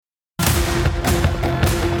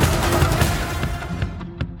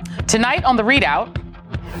Tonight on the Reid Out.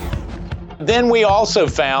 Then we also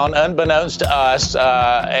found, unbeknownst to us,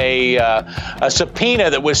 a subpoena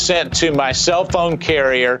that was sent to my cell phone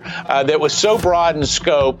carrier that was so broad in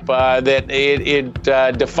scope that it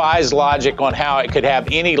defies logic on how it could have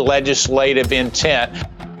any legislative intent.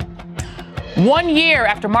 1 year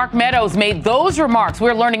after Mark Meadows made those remarks,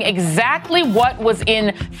 we're learning exactly what was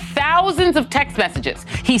in thousands of text messages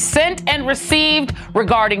he sent and received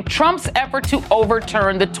regarding Trump's effort to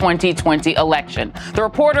overturn the 2020 election. The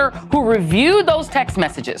reporter who reviewed those text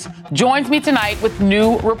messages joins me tonight with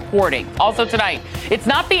new reporting. Also tonight, it's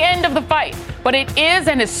not the end of the fight, but it is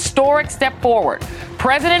an historic step forward.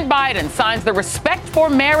 President Biden signs the Respect for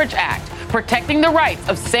Marriage Act, protecting the rights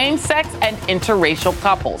of same-sex and interracial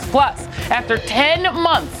couples. Plus, after 10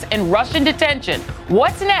 months in Russian detention,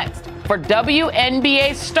 what's next for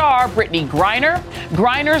WNBA star Brittney Griner?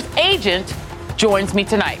 Griner's agent joins me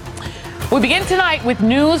tonight. We begin tonight with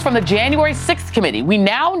news from the January 6th committee. We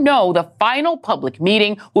now know the final public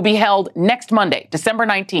meeting will be held next Monday, December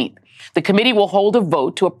 19th. The committee will hold a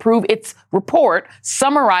vote to approve its report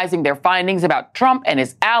summarizing their findings about Trump and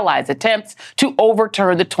his allies' attempts to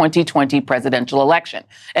overturn the 2020 presidential election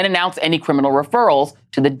and announce any criminal referrals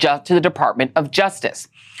to the Department of Justice.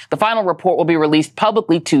 The final report will be released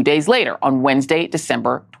publicly 2 days later on Wednesday,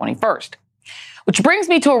 December 21st. Which brings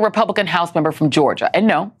me to a Republican House member from Georgia. And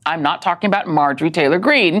no, I'm not talking about Marjorie Taylor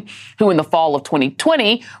Greene, who in the fall of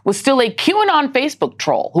 2020 was still a QAnon Facebook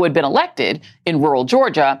troll who had been elected in rural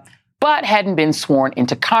Georgia, but hadn't been sworn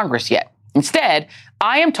into Congress yet. Instead,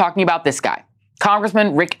 I am talking about this guy,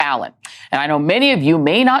 Congressman Rick Allen. And I know many of you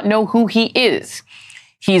may not know who he is.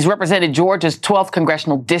 He's represented Georgia's 12th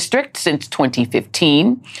congressional district since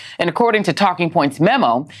 2015. And according to Talking Points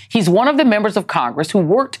memo, he's one of the members of Congress who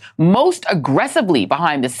worked most aggressively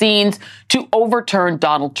behind the scenes to overturn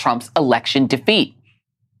Donald Trump's election defeat.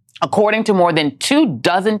 According to more than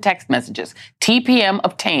 24 text messages TPM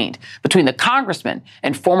obtained between the congressman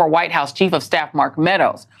and former White House Chief of Staff Mark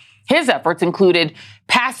Meadows, his efforts included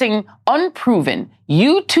passing unproven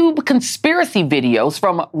YouTube conspiracy videos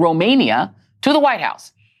from Romania to the White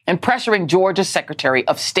House and pressuring Georgia's Secretary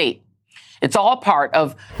of State. It's all part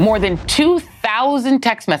of more than 2,000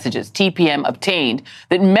 text messages TPM obtained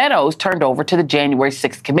that Meadows turned over to the January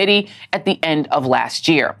 6th committee at the end of last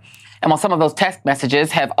year. And while some of those text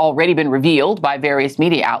messages have already been revealed by various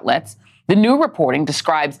media outlets, the new reporting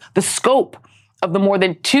describes the scope of the more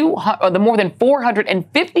than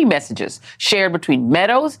 450 messages shared between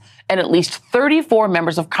Meadows and at least 34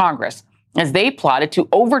 members of Congress as they plotted to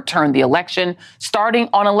overturn the election starting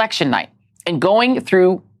on election night and going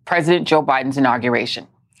through President Joe Biden's inauguration.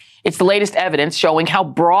 It's the latest evidence showing how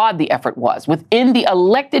broad the effort was within the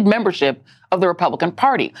elected membership of the Republican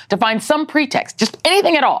Party to find some pretext, just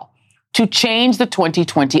anything at all, to change the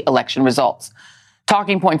 2020 election results.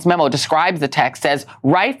 Talking Points memo describes the text as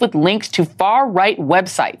rife with links to far-right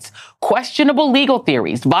websites, questionable legal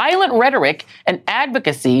theories, violent rhetoric, and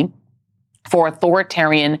advocacy for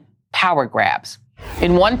authoritarian power grabs.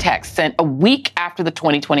 In one text sent a week after the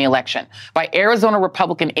 2020 election by Arizona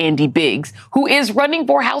Republican Andy Biggs, who is running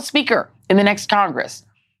for House Speaker in the next Congress,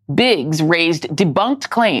 Biggs raised debunked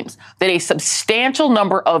claims that a substantial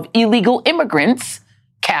number of illegal immigrants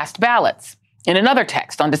cast ballots. In another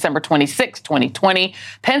text on December 26, 2020,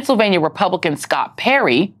 Pennsylvania Republican Scott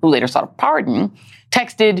Perry, who later sought a pardon,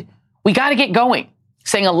 texted, "We got to get going,"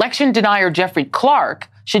 saying election denier Jeffrey Clark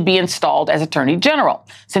should be installed as Attorney General,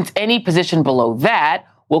 since any position below that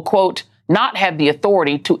will, quote, not have the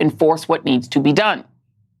authority to enforce what needs to be done.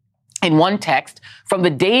 In one text from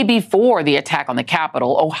the day before the attack on the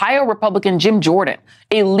Capitol, Ohio Republican Jim Jordan,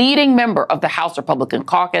 a leading member of the House Republican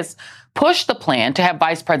caucus, pushed the plan to have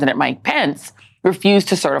Vice President Mike Pence refuse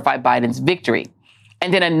to certify Biden's victory.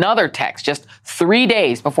 And in another text, just 3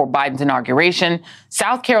 days before Biden's inauguration,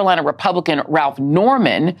 South Carolina Republican Ralph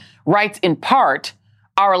Norman writes in part,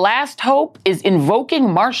 "Our last hope is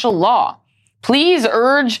invoking martial law. Please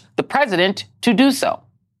urge the president to do so."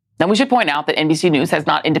 Now, we should point out that NBC News has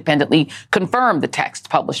not independently confirmed the text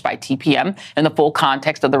published by TPM, and the full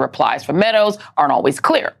context of the replies from Meadows aren't always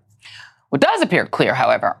clear. What does appear clear,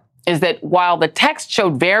 however, is that while the text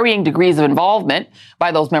showed varying degrees of involvement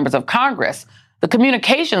by those members of Congress, the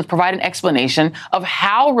communications provide an explanation of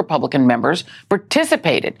how Republican members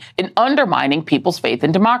participated in undermining people's faith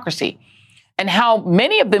in democracy, and how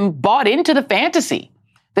many of them bought into the fantasy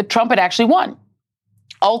that Trump had actually won,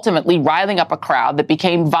 ultimately riling up a crowd that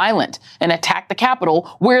became violent and attacked the Capitol,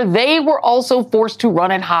 where they were also forced to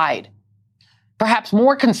run and hide. Perhaps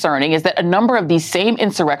more concerning is that a number of these same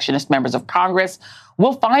insurrectionist members of Congress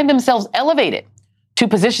will find themselves elevated to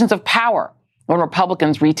positions of power when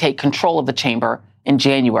Republicans retake control of the chamber in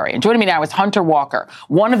January. And joining me now is Hunter Walker,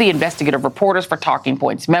 one of the investigative reporters for Talking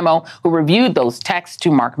Points Memo, who reviewed those texts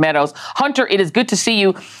to Mark Meadows. Hunter, it is good to see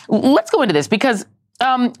you. Let's go into this because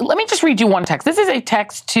let me just read you one text. This is a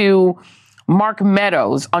text to Mark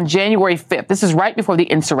Meadows on January 5th. This is right before the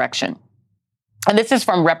insurrection. And this is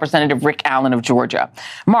from Representative Reid Out of Georgia.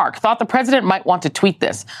 Mark, thought the president might want to tweet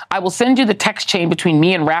this. I will send you the text chain between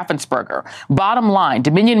me and Raffensperger. Bottom line,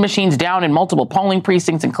 Dominion machines down in multiple polling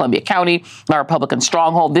precincts in Columbia County, my Republican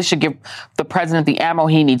stronghold. This should give the president the ammo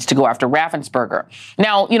he needs to go after Raffensperger.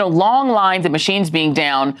 Now, long lines and machines being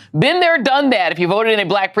down, been there, done that if you voted in a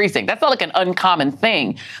black precinct. That's not like an uncommon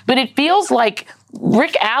thing. But it feels like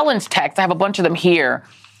Rick Allen's text, I have a bunch of them here,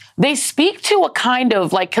 they speak to a kind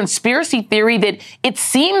of like conspiracy theory that it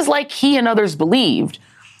seems like he and others believed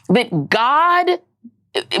that God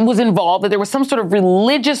was involved, that there was some sort of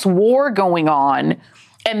religious war going on,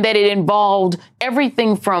 and that it involved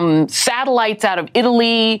everything from satellites out of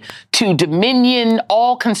Italy to Dominion,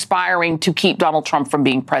 all conspiring to keep Donald Trump from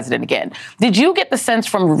being president again. Did you get the sense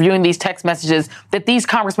from reviewing these text messages that these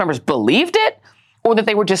Congress members believed it, or that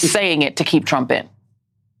they were just saying it to keep Trump in?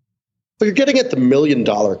 Well, you're getting at the $1 million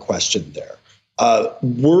question there.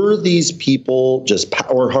 Were these people just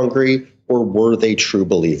power hungry, or were they true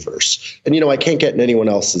believers? And, I can't get in anyone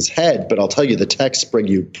else's head, but I'll tell you the texts bring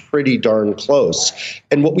you pretty darn close.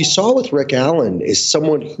 And what we saw with Rick Allen is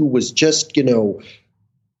someone who was just,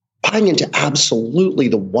 buying into absolutely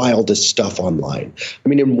the wildest stuff online. I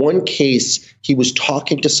mean, in one case, he was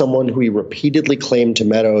talking to someone who he repeatedly claimed to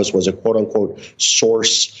Meadows was a quote unquote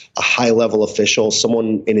source, a high level official,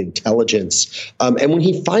 someone in intelligence. And when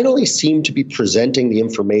he finally seemed to be presenting the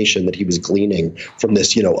information that he was gleaning from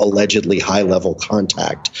this, allegedly high level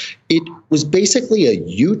contact, it was basically a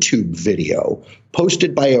YouTube video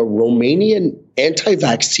posted by a Romanian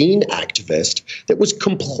anti-vaccine activist that was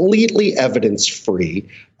completely evidence-free.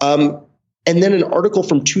 And then an article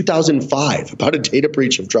from 2005 about a data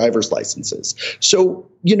breach of driver's licenses. So,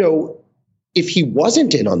 if he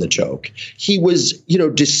wasn't in on the joke, he was,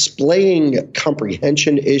 displaying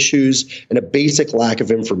comprehension issues and a basic lack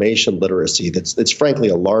of information literacy that's frankly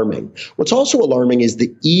alarming. What's also alarming is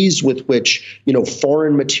the ease with which,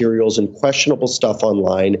 foreign materials and questionable stuff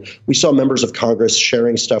online. We saw members of Congress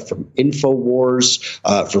sharing stuff from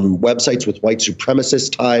InfoWars, from websites with white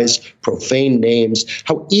supremacist ties, profane names,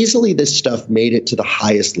 how easily this stuff made it to the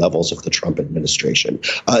highest levels of the Trump administration.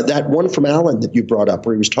 That one from Allen that you brought up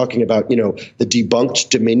where he was talking about, the debunked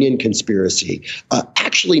Dominion conspiracy,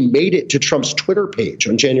 actually made it to Trump's Twitter page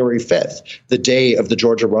on January 5th, the day of the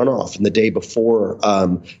Georgia runoff and the day before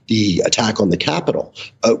the attack on the Capitol.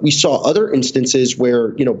 We saw other instances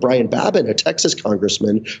where, Brian Babin, a Texas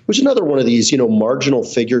congressman, who's another one of these, marginal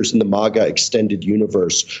figures in the MAGA extended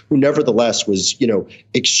universe, who nevertheless was,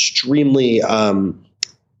 extremely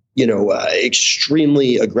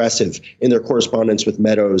extremely aggressive in their correspondence with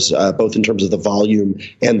Meadows, both in terms of the volume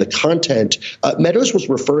and the content. Meadows was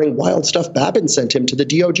referring wild stuff Babin sent him to the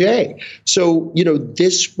DOJ. So,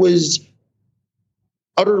 this was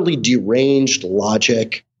utterly deranged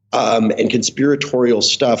logic and conspiratorial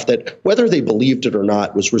stuff that, whether they believed it or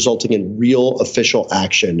not, was resulting in real official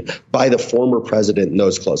action by the former president and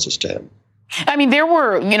those closest to him. I mean, there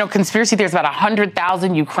were, conspiracy theories about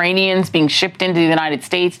 100,000 Ukrainians being shipped into the United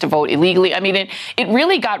States to vote illegally. I mean, it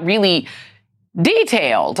really got really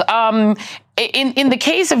detailed. In the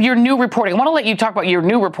case of your new reporting, I want to let you talk about your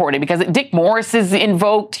new reporting because Dick Morris is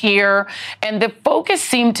invoked here. And the focus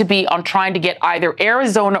seemed to be on trying to get either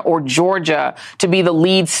Arizona or Georgia to be the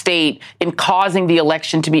lead state in causing the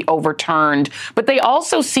election to be overturned. But they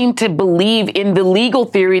also seem to believe in the legal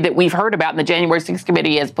theory that we've heard about and the January 6th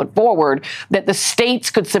committee has put forward, that the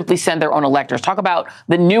states could simply send their own electors. Talk about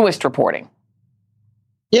the newest reporting.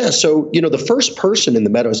 Yeah, so, the first person in the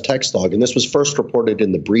Meadows text log, and this was first reported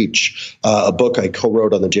in The Breach, a book I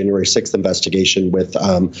co-wrote on the January 6th investigation with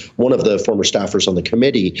one of the former staffers on the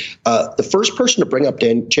committee, the first person to bring up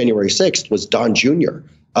January 6th was Don Jr.,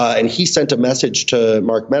 and he sent a message to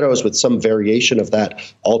Mark Meadows with some variation of that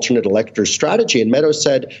alternate elector strategy. And Meadows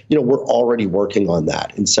said, we're already working on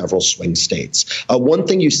that in several swing states. One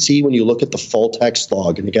thing you see when you look at the full text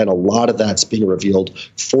log, and again, a lot of that's being revealed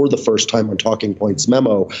for the first time on Talking Points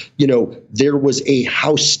Memo, there was a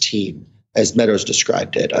House team as Meadows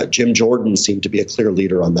described it. Jim Jordan seemed to be a clear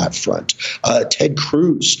leader on that front. Ted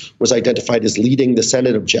Cruz was identified as leading the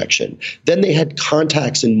Senate objection. Then they had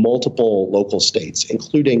contacts in multiple local states,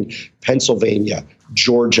 including Pennsylvania,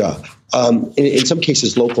 Georgia. In some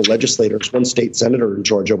cases, local legislators. One state senator in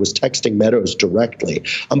Georgia was texting Meadows directly.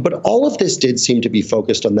 But all of this did seem to be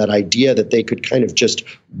focused on that idea that they could kind of just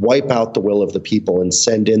wipe out the will of the people and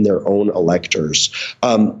send in their own electors.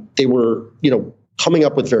 They were, coming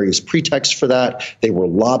up with various pretexts for that. They were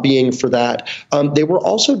lobbying for that. They were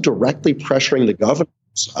also directly pressuring the governors,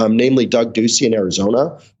 namely Doug Ducey in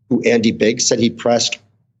Arizona, who Andy Biggs said he pressed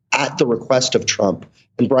at the request of Trump,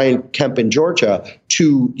 and Brian Kemp in Georgia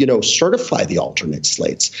to, certify the alternate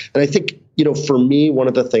slates. And I think, for me, one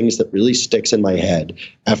of the things that really sticks in my head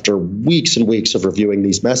after weeks and weeks of reviewing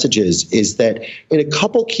these messages is that in a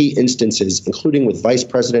couple key instances, including with Vice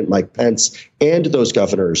President Mike Pence and those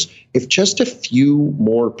governors, if just a few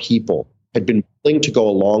more people had been willing to go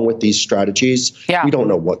along with these strategies, we don't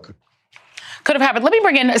know what could have happened. Let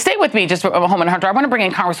me stay with me just for a moment, Hunter. I want to bring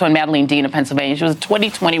in Congresswoman Madeleine Dean of Pennsylvania. She was a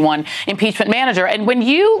 2021 impeachment manager. And when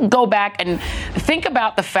you go back and think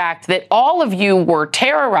about the fact that all of you were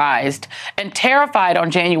terrorized and terrified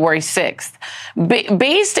on January 6th,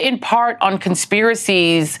 based in part on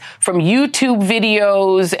conspiracies from YouTube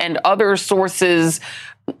videos and other sources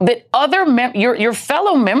that your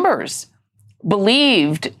fellow members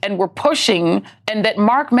believed and were pushing, and that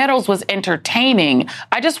Mark Meadows was entertaining.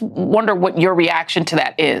 I just wonder what your reaction to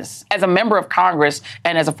that is as a member of Congress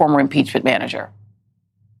and as a former impeachment manager.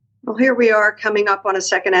 Well, here we are coming up on a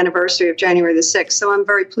second anniversary of January the 6th. So I'm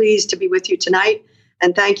very pleased to be with you tonight.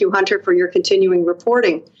 And thank you, Hunter, for your continuing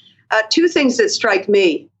reporting. Two things that strike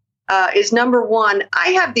me is, number one, I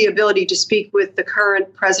have the ability to speak with the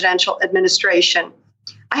current presidential administration.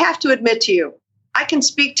 I have to admit to you, I can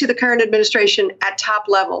speak to the current administration at top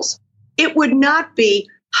levels. It would not be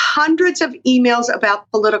hundreds of emails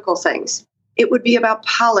about political things. It would be about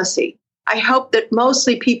policy. I hope that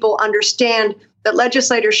mostly people understand that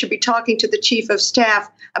legislators should be talking to the chief of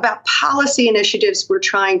staff about policy initiatives we're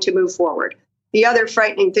trying to move forward. The other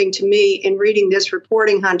frightening thing to me in reading this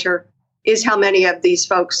reporting, Hunter, is how many of these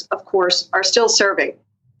folks, of course, are still serving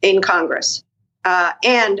in Congress.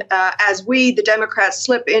 And as we, the Democrats,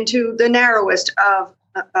 slip into the narrowest of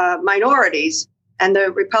minorities and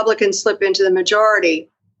the Republicans slip into the majority,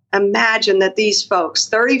 imagine that these folks,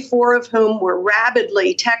 34 of whom were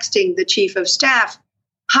rabidly texting the chief of staff,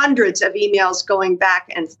 hundreds of emails going back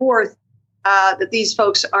and forth, that these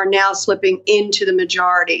folks are now slipping into the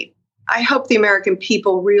majority. I hope the American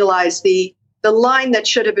people realize the line that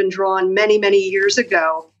should have been drawn many, many years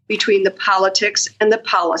ago between the politics and the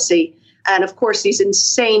policy. And of course, these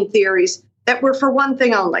insane theories that were for one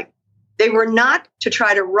thing only. They were not to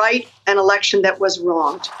try to right an election that was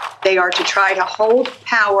wronged. They are to try to hold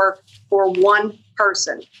power for one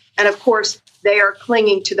person. And of course, they are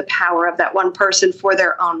clinging to the power of that one person for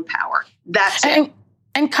their own power. That's it.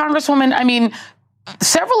 And Congresswoman, I mean,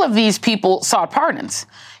 several of these people sought pardons.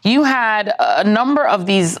 You had a number of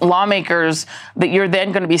these lawmakers that you're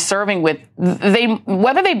then going to be serving with.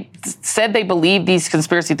 Whether they said they believed these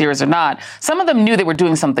conspiracy theories or not, some of them knew they were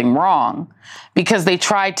doing something wrong because they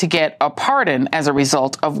tried to get a pardon as a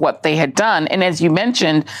result of what they had done. And as you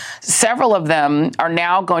mentioned, several of them are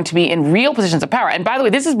now going to be in real positions of power. And by the way,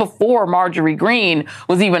 this is before Marjorie Greene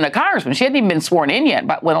was even a congressman. She hadn't even been sworn in yet,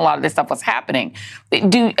 but when a lot of this stuff was happening.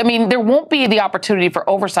 There won't be the opportunity for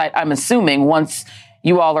oversight, I'm assuming, once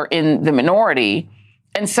you all are in the minority.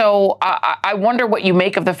 And so I wonder what you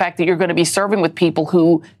make of the fact that you're going to be serving with people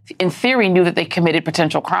who, in theory, knew that they committed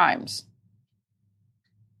potential crimes.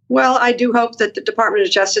 Well, I do hope that the Department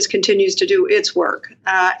of Justice continues to do its work.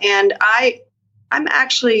 And I'm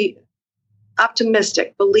actually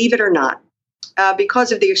optimistic, believe it or not,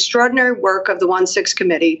 because of the extraordinary work of the 1-6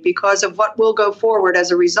 committee, because of what will go forward as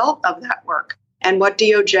a result of that work and what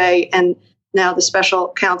DOJ and now the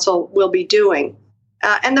special counsel will be doing.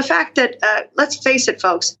 And the fact that, let's face it,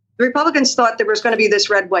 folks, the Republicans thought there was going to be this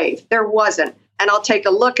red wave. There wasn't. And I'll take a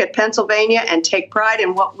look at Pennsylvania and take pride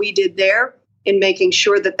in what we did there in making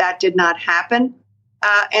sure that that did not happen.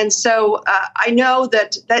 And so I know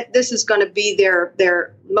that this is going to be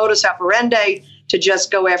their modus operandi, to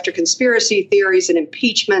just go after conspiracy theories and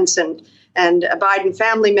impeachments and Biden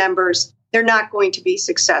family members. They're not going to be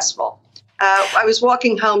successful. I was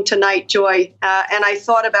walking home tonight, Joy, and I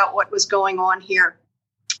thought about what was going on here.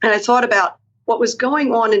 And I thought about what was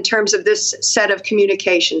going on in terms of this set of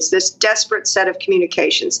communications, this desperate set of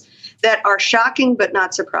communications that are shocking but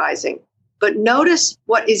not surprising. But notice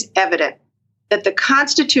what is evident, that the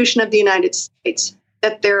Constitution of the United States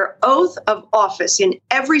that their oath of office in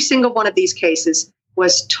every single one of these cases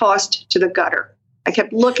was tossed to the gutter. I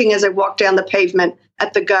kept looking as I walked down the pavement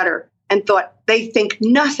at the gutter and thought, they think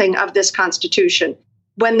nothing of this Constitution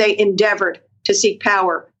when they endeavored to seek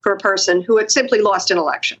power for a person who had simply lost an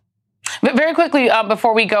election. But very quickly,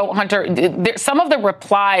 before we go, Hunter, some of the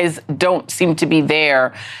replies don't seem to be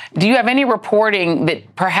there. Do you have any reporting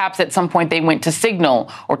that perhaps at some point they went to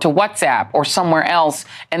Signal or to WhatsApp or somewhere else,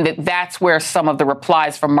 and that's where some of the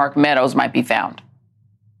replies from Mark Meadows might be found?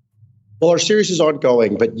 Well, our series is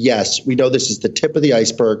ongoing, but yes, we know this is the tip of the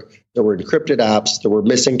iceberg. There were encrypted apps. There were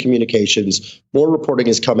missing communications. More reporting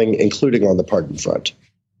is coming, including on the pardon front.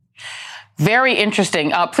 Very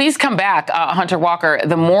interesting. Please come back, Hunter Walker.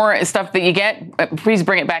 The more stuff that you get, please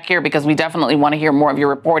bring it back here because we definitely want to hear more of your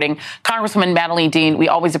reporting. Congresswoman Madeleine Dean, we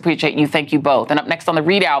always appreciate you. Thank you both. And up next on the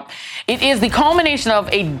Reid Out, it is the culmination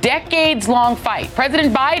of a decades-long fight.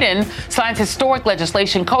 President Biden signs historic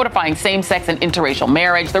legislation codifying same-sex and interracial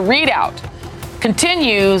marriage. The Reid Out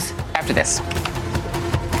continues after this.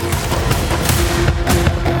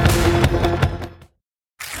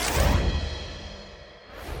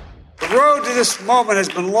 The road to this moment has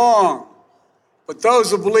been long, but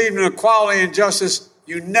those who believe in equality and justice,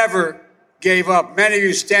 you never gave up. Many of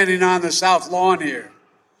you standing on the South Lawn here.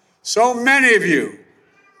 So many of you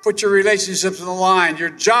put your relationships on the line, your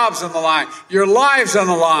jobs on the line, your lives on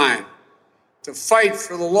the line to fight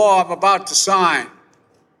for the law I'm about to sign.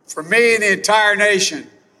 For me and the entire nation,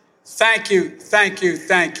 thank you, thank you,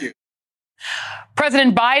 thank you.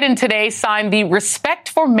 President Biden today signed the Respect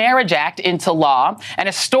for Marriage Act into law, an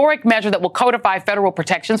historic measure that will codify federal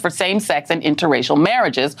protections for same-sex and interracial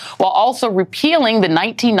marriages, while also repealing the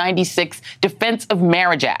 1996 Defense of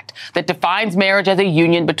Marriage Act that defines marriage as a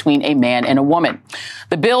union between a man and a woman.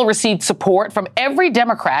 The bill received support from every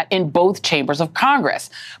Democrat in both chambers of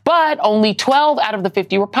Congress, but only 12 out of the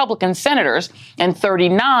 50 Republican senators and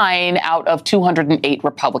 39 out of 208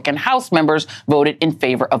 Republican House members voted in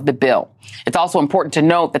favor of the bill. It's also important to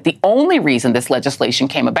note that the only reason this legislation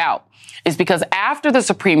came about is because after the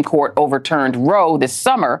Supreme Court overturned Roe this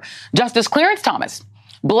summer, Justice Clarence Thomas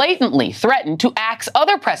blatantly threatened to axe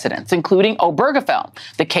other precedents, including Obergefell,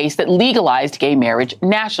 the case that legalized gay marriage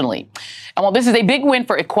nationally. And while this is a big win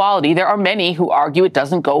for equality, there are many who argue it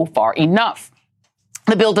doesn't go far enough.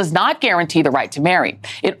 The bill does not guarantee the right to marry.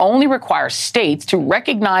 It only requires states to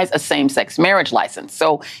recognize a same-sex marriage license.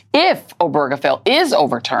 So if Obergefell is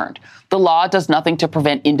overturned, the law does nothing to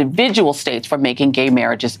prevent individual states from making gay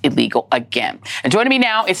marriages illegal again. And joining me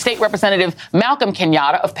now is State Representative Malcolm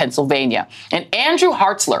Kenyatta of Pennsylvania and Andrew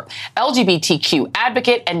Hartzler, LGBTQ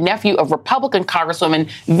advocate and nephew of Republican Congresswoman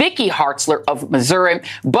Vicky Hartzler of Missouri.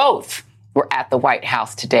 Both were at the White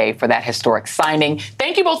House today for that historic signing.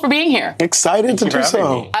 Thank you both for being here. Excited to do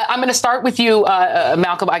so. I'm going to start with you,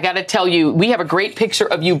 Malcolm. I got to tell you, we have a great picture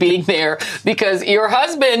of you being there because your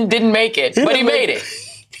husband didn't make it, but he made it.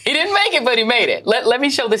 He didn't make it, but he made it. Let me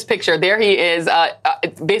show this picture. There he is,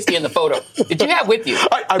 basically in the photo. Did you have with you?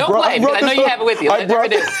 I know you have it with you. There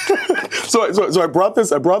it is. So I brought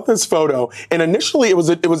this photo, and initially it was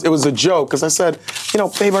a joke because I said,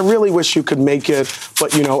 babe, I really wish you could make it,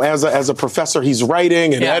 but as a professor, he's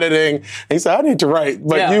writing and editing, and he said, I need to write,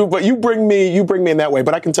 but you bring me in that way.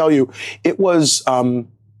 But I can tell you, it was.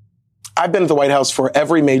 I've been at the White House for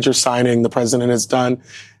every major signing the president has done.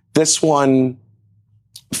 This one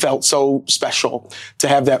felt so special to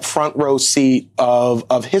have that front row seat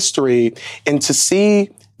of history and to see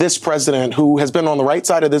this president who has been on the right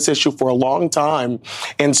side of this issue for a long time,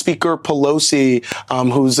 and Speaker Pelosi,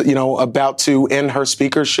 who's, about to end her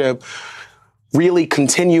speakership, really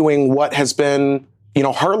continuing what has been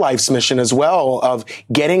her life's mission as well of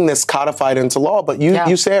getting this codified into law. But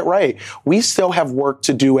you say it right. We still have work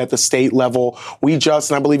to do at the state level.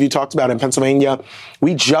 And I believe you talked about it in Pennsylvania,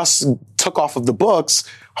 we just took off of the books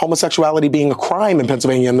homosexuality being a crime in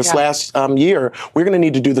Pennsylvania in this last year. We're going to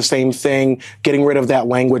need to do the same thing, getting rid of that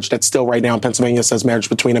language that still right now in Pennsylvania says marriage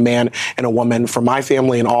between a man and a woman. For my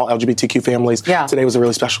family and all LGBTQ families, today was a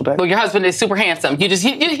really special day. Well, your husband is super handsome. He just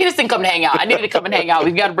didn't come to hang out. I needed to come and hang out.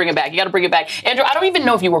 We've got to bring it back. You got to bring it back. Andrew, I don't even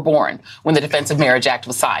know if you were born when the Defense of Marriage Act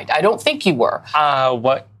was signed. I don't think you were.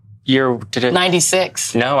 What year did it?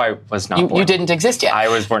 96. No, I was not born. You didn't exist yet. I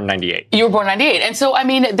was born in 98. You were born in 98. And so,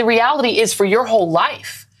 the reality is for your whole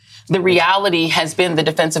life, the reality has been the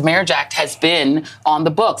Defense of Marriage Act has been on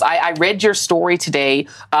the books. I read your story today.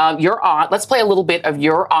 Your aunt, let's play a little bit of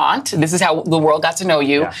your aunt. This is how the world got to know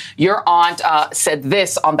you. Yeah. Your aunt said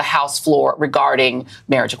this on the House floor regarding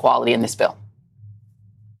marriage equality in this bill.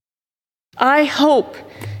 I hope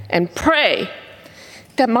and pray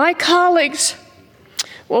that my colleagues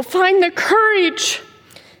will find the courage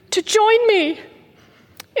to join me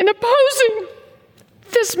in opposing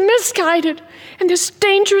this misguided and this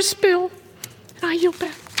dangerous bill. And I yield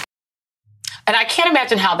back. And I can't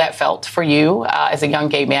imagine how that felt for you as a young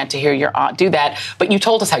gay man to hear your aunt do that. But you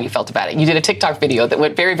told us how you felt about it. You did a TikTok video that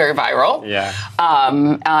went very, very viral.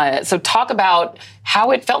 Yeah. So talk about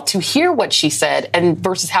how it felt to hear what she said and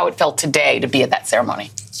versus how it felt today to be at that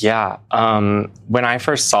ceremony. Yeah. When I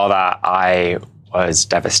first saw that, I was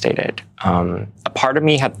devastated. A part of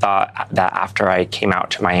me had thought that after I came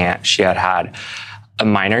out to my aunt, she had had a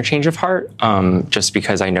minor change of heart, just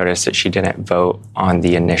because I noticed that she didn't vote on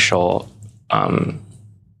the initial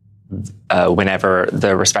whenever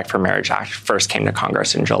the Respect for Marriage Act first came to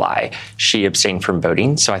Congress in July, she abstained from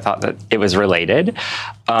voting. So I thought that it was related.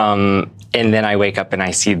 And then I wake up and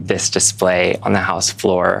I see this display on the House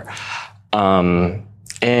floor. And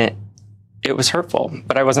it was hurtful,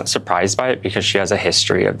 but I wasn't surprised by it because she has a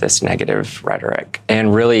history of this negative rhetoric.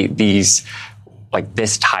 And really this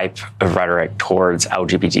type of rhetoric towards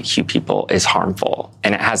LGBTQ people is harmful,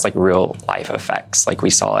 and it has real life effects. Like we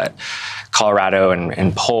saw at Colorado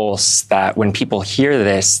and Pulse, that when people hear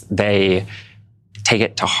this, they take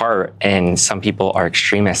it to heart, and some people are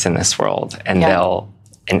extremists in this world, and they'll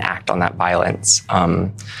enact on that violence.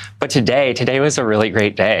 But today was a really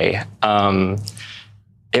great day.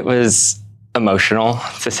 It was emotional,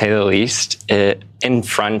 to say the least. In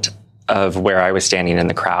front of where I was standing in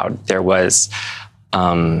the crowd, there was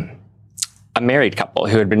a married couple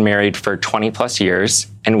who had been married for 20 plus years,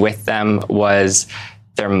 and with them was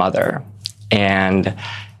their mother. And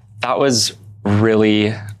that was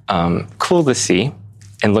really cool to see.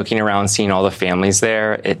 And looking around, seeing all the families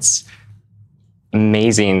there, it's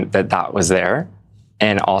amazing that was there.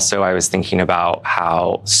 And also I was thinking about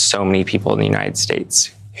how so many people in the United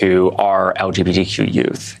States who are LGBTQ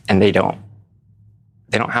youth, and they don't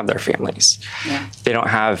have their families. Yeah. They don't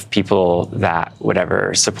have people that would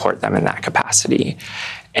ever support them in that capacity.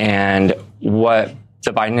 And what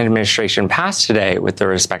the Biden administration passed today with the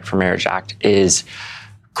Respect for Marriage Act is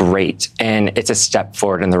great. And it's a step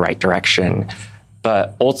forward in the right direction.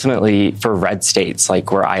 But ultimately, for red states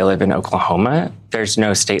like where I live in Oklahoma, there's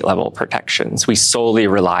no state level protections. We solely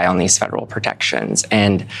rely on these federal protections.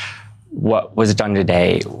 And what was done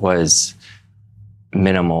today was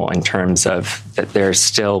minimal in terms of that there's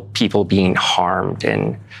still people being harmed,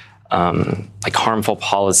 and harmful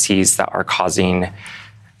policies that are causing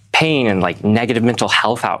pain and negative mental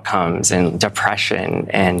health outcomes and depression.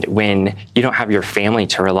 And when you don't have your family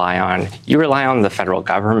to rely on, you rely on the federal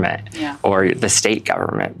government or the state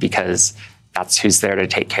government, because that's who's there to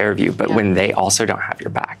take care of you. But when they also don't have your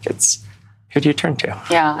back, it's who do you turn to?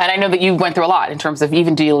 Yeah, and I know that you went through a lot in terms of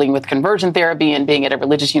even dealing with conversion therapy and being at a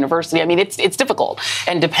religious university. I mean, it's difficult.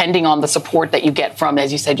 And depending on the support that you get from,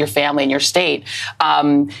 as you said, your family and your state,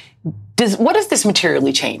 what does this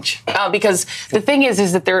materially change? Because the thing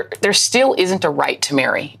is that there still isn't a right to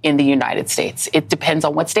marry in the United States. It depends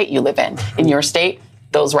on what state you live in. In your state,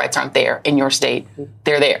 those rights aren't there. In your state,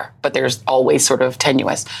 they're there, but there's always sort of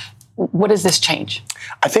tenuous. What does this change?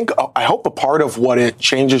 I hope a part of what it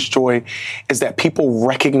changes, Joy, is that people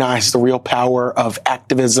recognize the real power of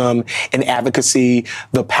activism and advocacy,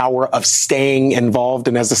 the power of staying involved,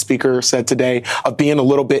 and as the speaker said today, of being a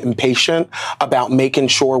little bit impatient about making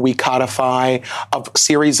sure we codify a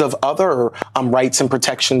series of other rights and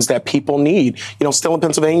protections that people need. Still in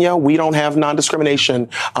Pennsylvania, we don't have non-discrimination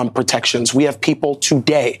protections. We have people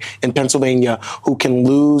today in Pennsylvania who can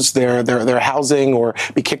lose their housing or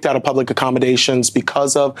be kicked out of public accommodations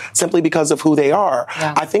simply because of who they are.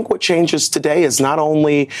 Yeah. I think what changes today is not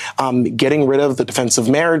only getting rid of the Defense of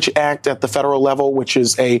Marriage Act at the federal level, which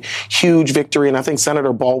is a huge victory, and I think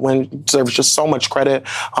Senator Baldwin deserves just so much credit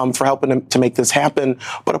for helping to make this happen.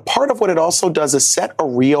 But a part of what it also does is set a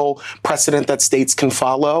real precedent that states can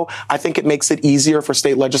follow. I think it makes it easier for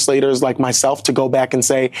state legislators like myself to go back and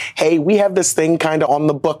say, hey, we have this thing kind of on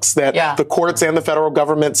the books that the courts and the federal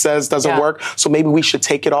government says doesn't work, so maybe we should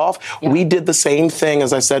take it off. Yeah. We did the same thing,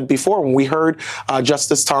 as I said before, when we heard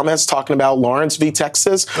Justice Thomas talking about Lawrence v.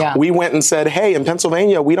 Texas. Yeah. We went and said, hey, in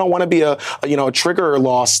Pennsylvania, we don't want to be a trigger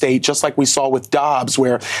law state, just like we saw with Dobbs,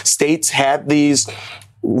 where states had these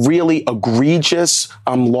really egregious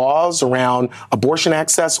laws around abortion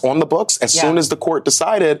access on the books. As soon as the court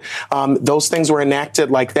decided, those things were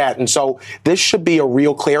enacted like that. And so this should be a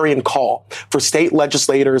real clarion call for state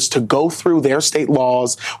legislators to go through their state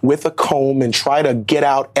laws with a comb and try to get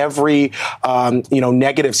out every,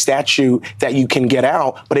 negative statute that you can get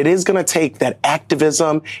out. But it is going to take that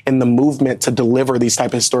activism and the movement to deliver these type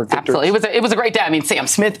of historic victories. Absolutely. It was a great day. I mean, Sam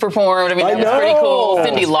Smith performed. I mean, that was pretty cool.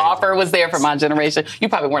 Cyndi Lauper was there from my generation. You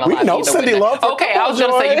probably weren't alive. We know either Cindy Love. Okay, I was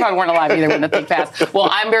going to say you probably weren't alive either when the thing passed. Well,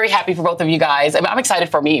 I'm very happy for both of you guys. I'm excited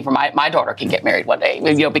for my daughter can get married one day,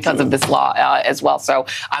 because of this law as well. So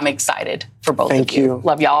I'm excited for both of you. Thank you.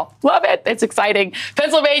 Love y'all. Love it. It's exciting.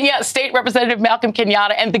 Pennsylvania State Representative Malcolm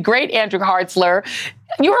Kenyatta and the great Andrew Hartzler.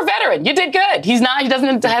 You were a veteran. You did good. Hasn't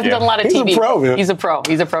done a lot of TV. He's a pro, man. He's a pro.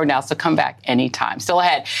 He's a pro now, so come back anytime. Still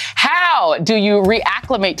ahead. How do you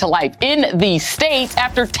reacclimate to life in the States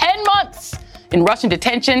after 10 months in Russian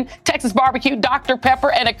detention, Texas barbecue, Dr.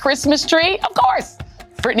 Pepper, and a Christmas tree? Of course.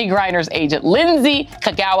 Brittney Griner's agent, Lindsay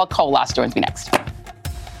Kagawa-Kolas, joins me next.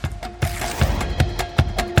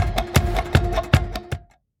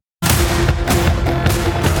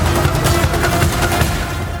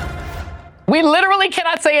 We literally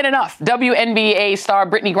cannot say it enough. WNBA star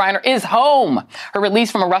Brittney Griner is home. Her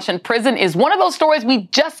release from a Russian prison is one of those stories we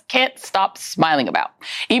just can't stop smiling about,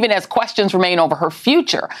 even as questions remain over her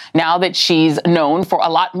future now that she's known for a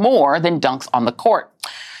lot more than dunks on the court.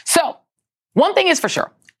 So, one thing is for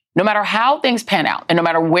sure. No matter how things pan out and no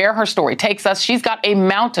matter where her story takes us, she's got a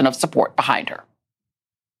mountain of support behind her.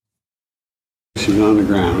 She's on the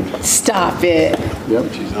ground. Stop it.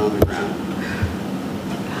 Yep, she's on the ground.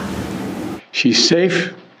 She's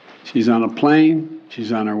safe. She's on a plane.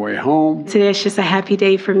 She's on her way home. Today is just a happy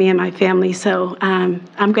day for me and my family, so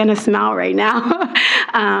I'm going to smile right now.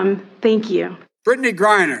 Thank you. Brittney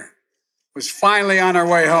Griner was finally on her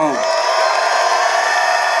way home.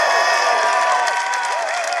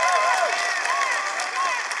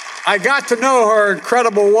 I got to know her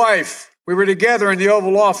incredible wife. We were together in the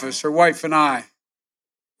Oval Office, her wife and I.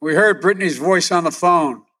 We heard Brittney's voice on the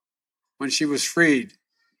phone when she was freed.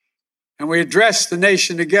 And we addressed the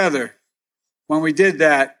nation together. When we did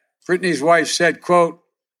that, Brittney's wife said, quote,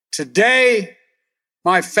 "Today,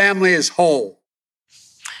 my family is whole."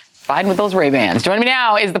 Fine with those Ray-Bans. Joining me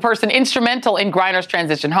now is the person instrumental in Griner's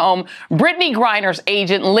transition home, Brittney Griner's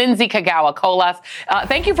agent, Lindsay Kagawa-Kolas.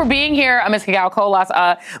 Thank you for being here, Ms.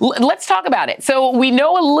 Kagawa-Kolas. Let's talk about it. So we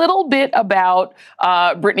know a little bit about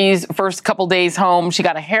Brittney's first couple days home. She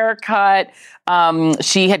got a haircut.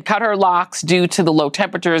 She had cut her locks due to the low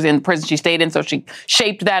temperatures in the prison she stayed in, so she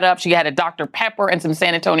shaped that up. She had a Dr. Pepper and some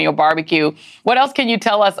San Antonio barbecue. What else can you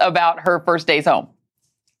tell us about her first days home?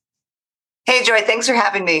 Hey, Joy, thanks for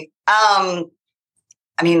having me. I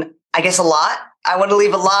guess a lot. I want to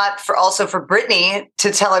leave a lot for Brittney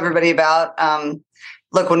to tell everybody about.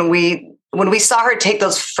 Look, when we saw her take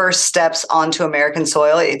those first steps onto American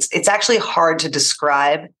soil, it's actually hard to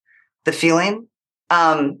describe the feeling.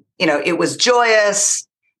 It was joyous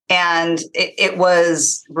and it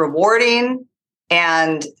was rewarding,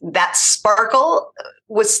 and that sparkle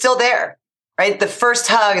was still there. Right? The first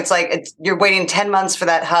hug, it's like you're waiting 10 months for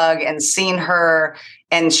that hug, and seeing her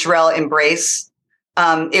and Sherelle embrace.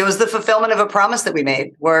 It was the fulfillment of a promise that we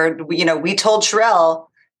made where, we told Sherelle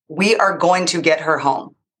we are going to get her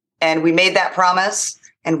home. And we made that promise,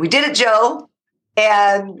 and we did it, Joe.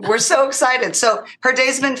 And we're so excited. So her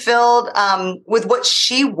day's been filled with what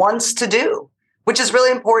she wants to do, which is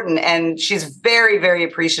really important. And she's very, very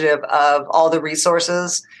appreciative of all the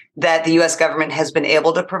resources that the U.S. government has been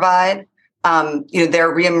able to provide. Their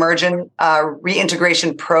reintegration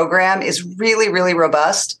program is really, really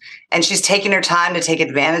robust, and she's taking her time to take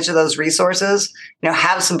advantage of those resources,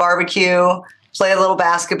 have some barbecue, play a little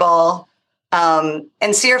basketball, and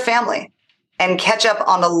see her family and catch up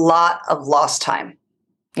on a lot of lost time.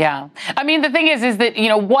 Yeah. I mean, the thing is that,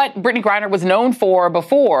 what Brittney Griner was known for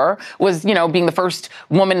before was, being the first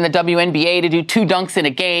woman in the WNBA to do 2 dunks in a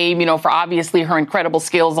game, for obviously her incredible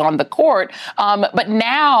skills on the court. But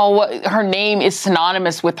now her name is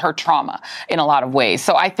synonymous with her trauma in a lot of ways.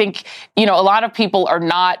 So I think, a lot of people are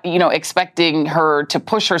not, expecting her to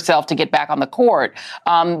push herself to get back on the court.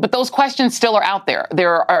 But those questions still are out there.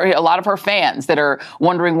 There are a lot of her fans that are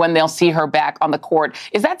wondering when they'll see her back on the court.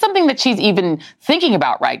 Is that something that she's even thinking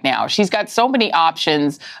about right now? She's got so many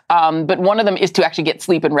options, but one of them is to actually get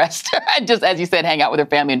sleep and rest. Just as you said, hang out with her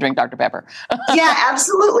family and drink Dr. Pepper. Yeah,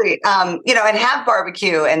 absolutely. And have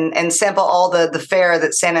barbecue and sample all the fare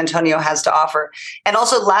that San Antonio has to offer. And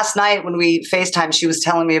also last night when we FaceTimed, she was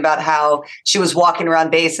telling me about how she was walking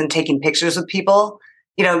around base and taking pictures with people.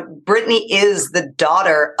 Brittney is the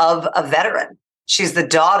daughter of a veteran. She's the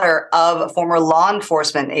daughter of a former law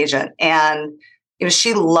enforcement agent. And,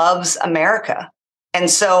 she loves America. And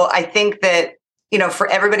so I think that, for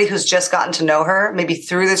everybody who's just gotten to know her, maybe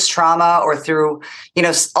through this trauma or through,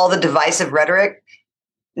 all the divisive rhetoric,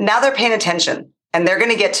 now they're paying attention and they're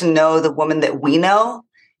going to get to know the woman that we know.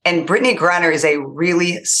 And Brittney Griner is a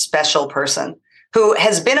really special person who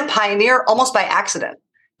has been a pioneer almost by accident.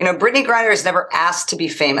 Brittney Griner has never asked to be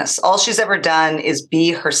famous. All she's ever done is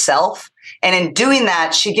be herself. And in doing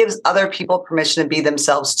that, she gives other people permission to be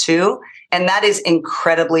themselves too. And that is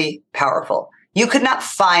incredibly powerful. You could not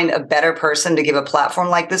find a better person to give a platform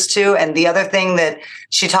like this to. And the other thing that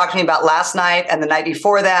she talked to me about last night and the night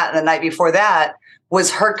before that and the night before that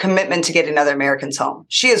was her commitment to getting other Americans home.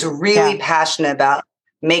 She is really passionate about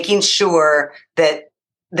making sure that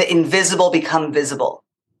the invisible become visible.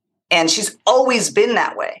 And she's always been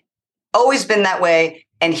that way.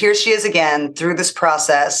 And here she is again through this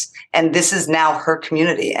process. And this is now her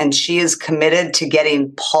community. And she is committed to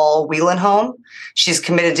getting Paul Whelan home. She's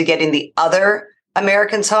committed to getting the other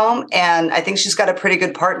Americans home. And I think she's got a pretty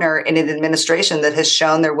good partner in an administration that has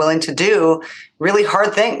shown they're willing to do really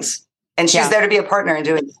hard things. And she's there to be a partner in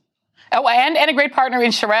doing it. Oh, and a great partner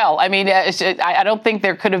in Sherelle. I mean, I don't think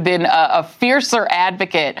there could have been a fiercer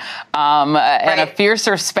advocate and a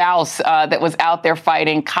fiercer spouse that was out there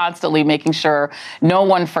fighting, constantly making sure no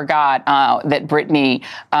one forgot that Brittney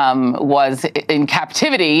was in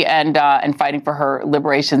captivity and fighting for her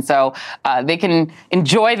liberation. So they can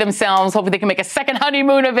enjoy themselves. Hopefully they can make a second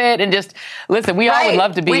honeymoon of it and just listen. We all would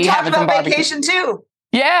love to be having some barbecue. Vacation too.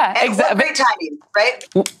 Yeah, exactly. What great timing, right?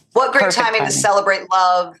 What great timing to celebrate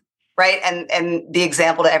love. Right. And the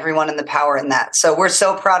example to everyone and the power in that. So we're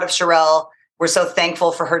so proud of Sherelle. We're so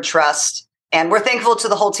thankful for her trust. And we're thankful to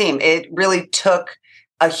the whole team. It really took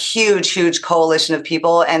a huge, huge coalition of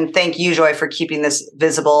people. And thank you, Joy, for keeping this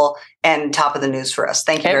visible and top of the news for us.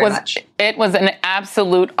 Thank you very much. It was an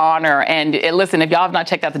absolute honor. And listen, if y'all have not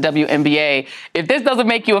checked out the WNBA, if this doesn't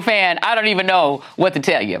make you a fan, I don't even know what to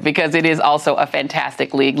tell you, because it is also a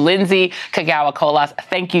fantastic league. Lindsay Kagawa-Colas,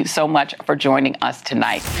 thank you so much for joining us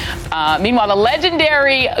tonight. Meanwhile, the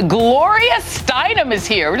legendary Gloria Steinem is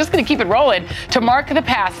here. We're just going to keep it rolling to mark the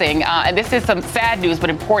passing. And this is some sad news, but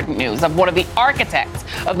important news, of one of the architects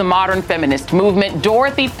of the modern feminist movement,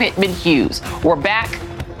 Dorothy Pittman Hughes. We're back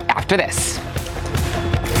after this.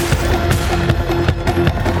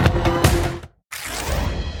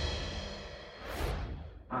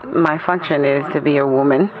 My function is to be a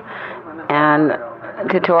woman and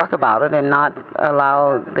to talk about it and not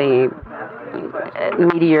allow the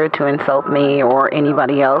media to insult me or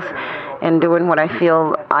anybody else, and doing what I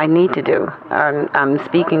feel I need to do. I'm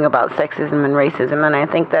speaking about sexism and racism, and I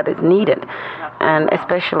think that is needed. And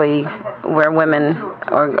especially where women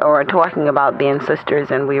are talking about being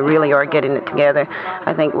sisters and we really are getting it together,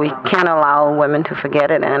 I think we can't allow women to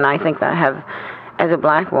forget it. And I think I have, as a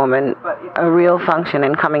black woman, a real function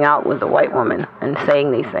in coming out with a white woman and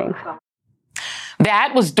saying these things.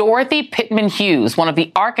 That was Dorothy Pittman Hughes, one of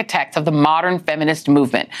the architects of the modern feminist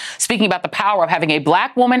movement, speaking about the power of having a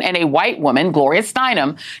black woman and a white woman, Gloria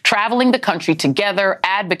Steinem, traveling the country together,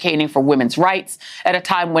 advocating for women's rights at a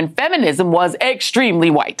time when feminism was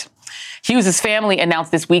extremely white. Hughes' family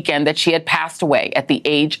announced this weekend that she had passed away at the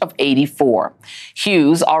age of 84.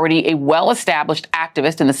 Hughes, already a well-established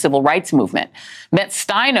activist in the civil rights movement, met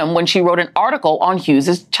Steinem when she wrote an article on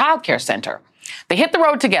Hughes' childcare center. They hit the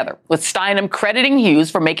road together, with Steinem crediting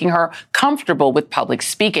Hughes for making her comfortable with public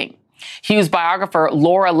speaking. Hughes biographer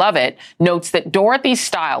Laura Lovett notes that Dorothy's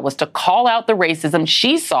style was to call out the racism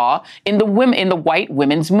she saw in the white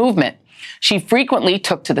women's movement. She frequently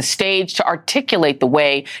took to the stage to articulate the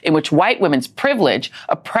way in which white women's privilege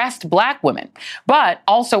oppressed black women, but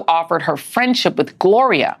also offered her friendship with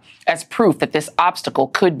Gloria as proof that this obstacle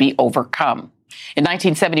could be overcome. In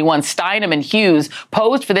 1971, Steinem and Hughes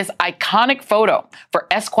posed for this iconic photo for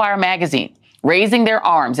Esquire magazine, raising their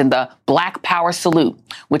arms in the Black Power salute,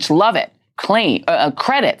 which Lovett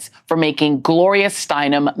credits for making Gloria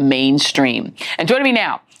Steinem mainstream. And joining me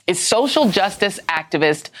now is social justice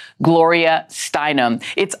activist Gloria Steinem.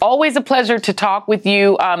 It's always a pleasure to talk with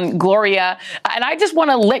you, Gloria. And I just want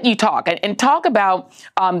to let you talk and talk about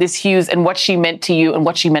this Hughes and what she meant to you and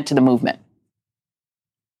what she meant to the movement.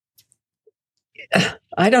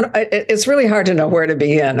 It's really hard to know where to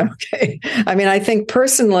begin. Okay. I mean, I think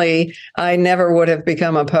personally, I never would have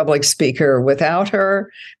become a public speaker without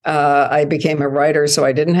her. I became a writer, so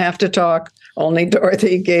I didn't have to talk. Only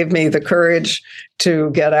Dorothy gave me the courage to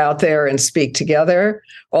get out there and speak together.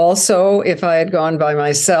 Also, if I had gone by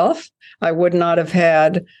myself, I would not have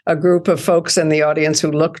had a group of folks in the audience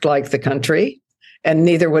who looked like the country, and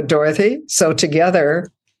neither would Dorothy. So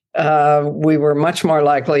together, we were much more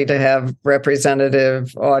likely to have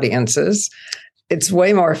representative audiences. It's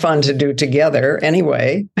way more fun to do together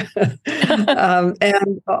anyway.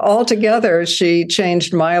 And altogether, she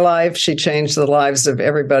changed my life. She changed the lives of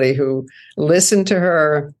everybody who listened to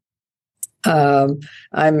her.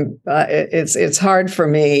 It's hard for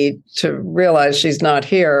me to realize she's not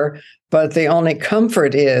here, But the only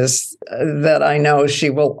comfort is that I know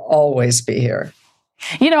she will always be here.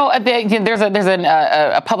 You know, there's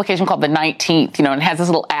a publication called The 19th, and it has this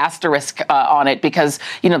little asterisk on it because,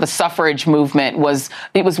 the suffrage movement was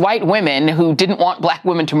white women who didn't want black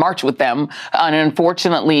women to march with them. And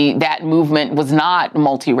unfortunately, that movement was not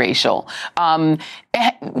multiracial.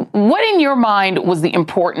 What in your mind was the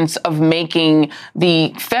importance of making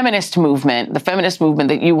the feminist movement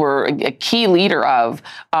that you were a key leader of,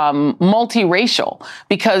 multiracial?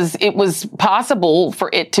 Because it was possible for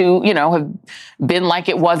it to, have been like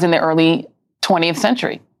it was in the early 20th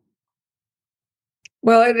century.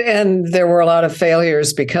 Well, and there were a lot of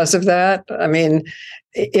failures because of that. I mean,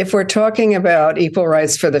 if we're talking about equal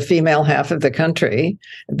rights for the female half of the country,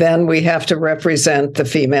 then we have to represent the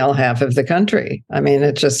female half of the country. I mean,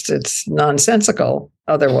 it's nonsensical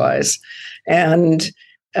otherwise. And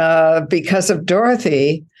because of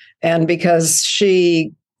Dorothy, and because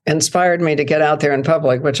she inspired me to get out there in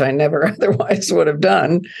public, which I never otherwise would have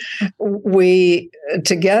done, we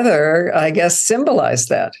together, I guess, symbolize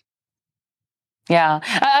that. Yeah.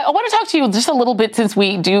 I want to talk to you just a little bit since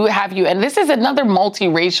we do have you. And this is another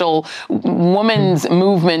multiracial women's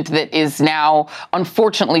movement that is now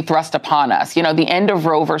unfortunately thrust upon us. The end of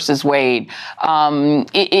Roe versus Wade.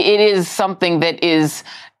 It is something that is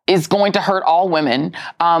going to hurt all women,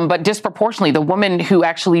 but disproportionately the woman who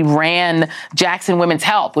actually ran Jackson Women's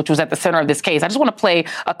Health, which was at the center of this case. I just want to play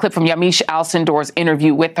a clip from Yamiche Alcindor's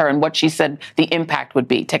interview with her and what she said the impact would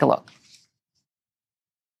be. Take a look.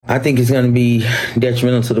 I think it's going to be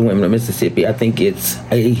detrimental to the women of Mississippi. I think it's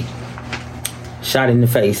a shot in the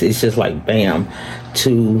face. It's just like bam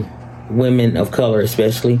to women of color,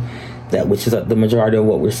 especially which is the majority of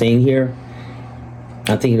what we're seeing here.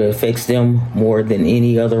 I think it affects them more than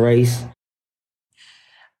any other race.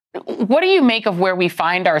 What do you make of where we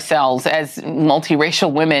find ourselves as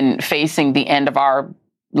multiracial women facing the end of our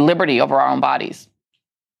liberty over our own bodies?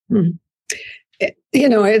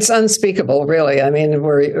 It's unspeakable, really. I mean,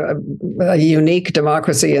 we're a unique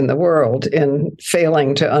democracy in the world in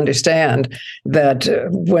failing to understand that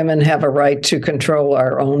women have a right to control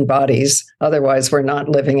our own bodies. Otherwise, we're not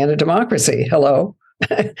living in a democracy. Hello.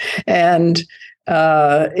 And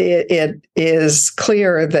it is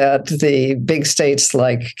clear that the big states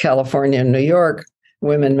like California and New York,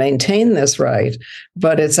 women maintain this right,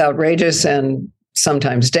 but it's outrageous and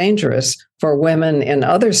sometimes dangerous for women in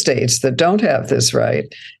other states that don't have this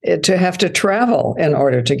right to have to travel in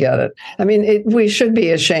order to get it. I mean, we should be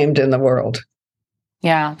ashamed in the world.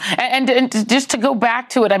 Yeah. And just to go back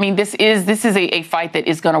to it, I mean, this is a fight that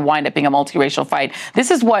is going to wind up being a multiracial fight. This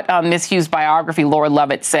is what Ms. Hughes' biography, Laura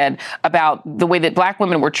Lovett, said about the way that black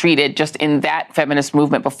women were treated just in that feminist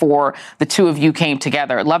movement before the two of you came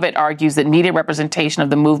together. Lovett argues that needed representation of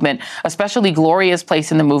the movement, especially Gloria's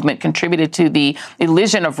place in the movement, contributed to the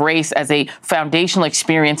elision of race as a foundational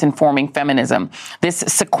experience in forming feminism. This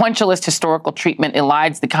sequentialist historical treatment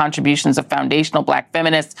elides the contributions of foundational black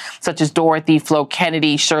feminists such as Dorothy, Flo Kennedy,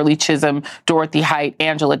 Shirley Chisholm, Dorothy Height,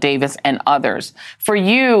 Angela Davis, and others. For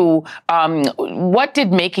you, what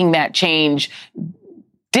did making that change,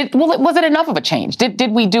 was it enough of a change?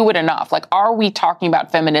 Did we do it enough? Like, are we talking about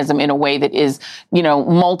feminism in a way that is,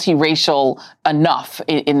 multiracial enough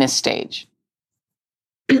in this stage?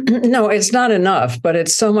 No, it's not enough, but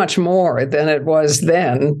it's so much more than it was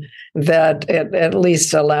then that it at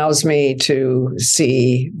least allows me to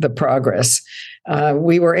see the progress.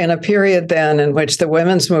 We were in a period then in which the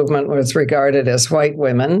women's movement was regarded as white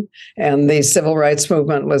women, and the civil rights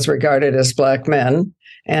movement was regarded as black men.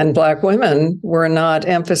 And black women were not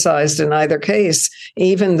emphasized in either case,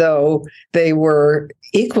 even though they were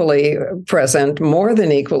equally present, more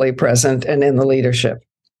than equally present, and in the leadership.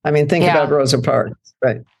 I mean, think about Rosa Parks,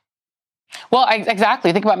 right? Well,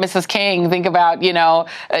 exactly. Think about Mrs. King. Think about,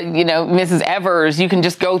 Mrs. Evers. You can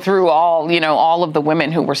just go through all of the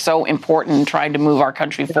women who were so important in trying to move our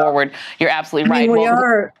country forward. You're absolutely right. I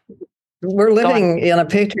mean, we're living in a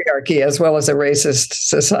patriarchy as well as a racist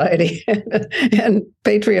society. And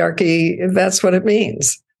patriarchy, that's what it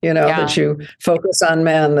means. That you focus on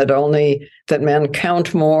men, that men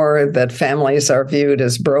count more, that families are viewed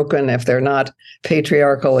as broken if they're not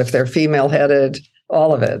patriarchal, if they're female-headed,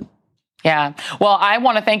 all of it. Yeah. Well, I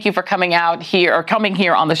want to thank you for coming here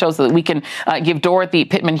on the show so that we can give Dorothy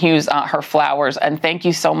Pittman Hughes her flowers. And thank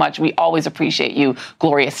you so much. We always appreciate you,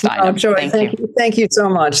 Gloria Steinem. Joy, thank you. Thank you so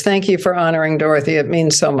much. Thank you for honoring Dorothy. It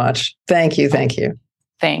means so much. Thank you. Thank you.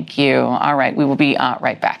 Thank you. All right. We will be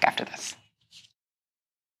right back after this.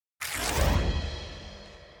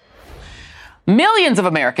 Millions of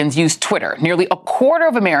Americans use Twitter. Nearly a quarter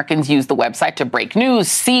of Americans use the website to break news,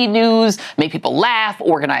 see news, make people laugh,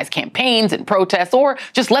 organize campaigns and protests, or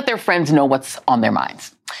just let their friends know what's on their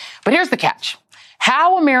minds. But here's the catch.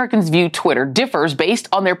 How Americans view Twitter differs based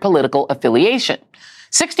on their political affiliation.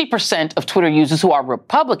 60% of Twitter users who are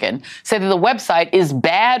Republican say that the website is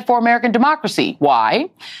bad for American democracy. Why?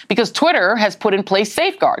 Because Twitter has put in place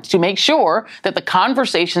safeguards to make sure that the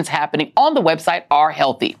conversations happening on the website are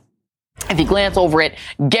healthy. If you glance over at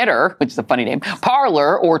Getter, which is a funny name,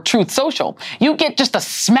 Parler, or Truth Social, you get just a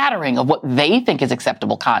smattering of what they think is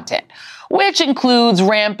acceptable content, which includes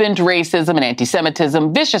rampant racism and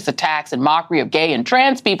anti-Semitism, vicious attacks and mockery of gay and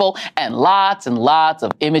trans people, and lots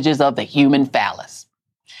of images of the human phallus.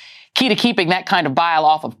 Key to keeping that kind of bile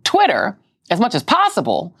off of Twitter, as much as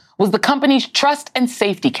possible, was the company's Trust and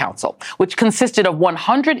Safety Council, which consisted of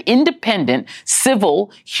 100 independent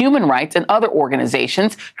civil, human rights, and other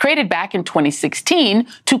organizations created back in 2016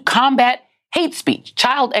 to combat hate speech,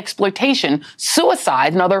 child exploitation,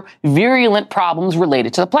 suicide, and other virulent problems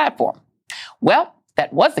related to the platform. Well,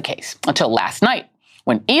 that was the case until last night,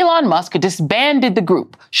 when Elon Musk disbanded the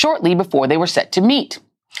group shortly before they were set to meet.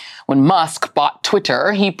 When Musk bought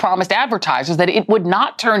Twitter, he promised advertisers that it would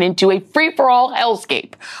not turn into a free-for-all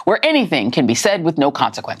hellscape where anything can be said with no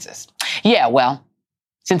consequences. Yeah, well,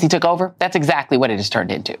 since he took over, that's exactly what it has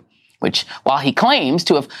turned into, which, while he claims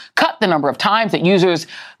to have cut the number of times that users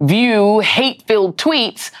view hate-filled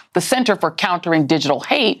tweets, the Center for Countering Digital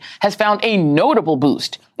Hate has found a notable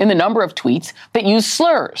boost in the number of tweets that use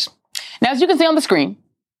slurs. Now, as you can see on the screen,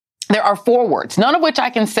 there are 4 words, none of which I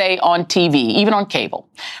can say on TV, even on cable,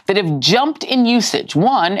 that have jumped in usage,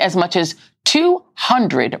 one as much as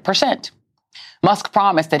 200%. Musk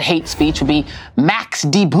promised that hate speech would be max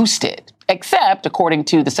deboosted, except, according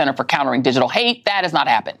to the Center for Countering Digital Hate, that has not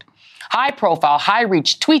happened. High-profile,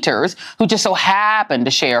 high-reach tweeters who just so happen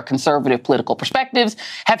to share conservative political perspectives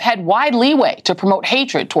have had wide leeway to promote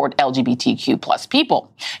hatred toward LGBTQ plus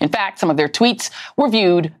people. In fact, some of their tweets were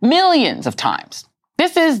viewed millions of times.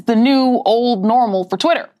 This is the new old normal for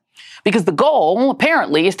Twitter, because the goal,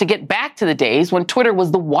 apparently, is to get back to the days when Twitter was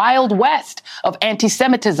the Wild West of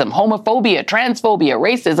anti-Semitism, homophobia, transphobia,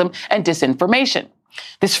 racism, and disinformation.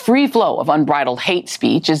 This free flow of unbridled hate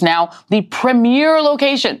speech is now the premier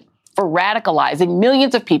location for radicalizing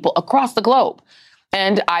millions of people across the globe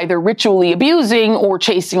and either ritually abusing or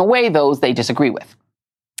chasing away those they disagree with,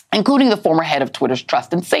 including the former head of Twitter's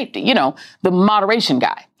Trust and Safety, the moderation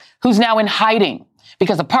guy, who's now in hiding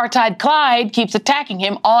because Apartheid Clyde keeps attacking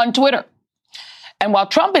him on Twitter. And while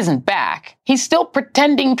Trump isn't back, he's still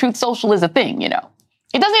pretending Truth Social is a thing, It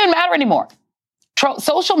doesn't even matter anymore.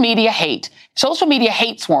 Social media hate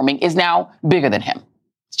swarming is now bigger than him.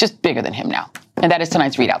 It's just bigger than him now. And that is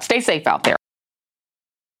tonight's ReidOut. Stay safe out there.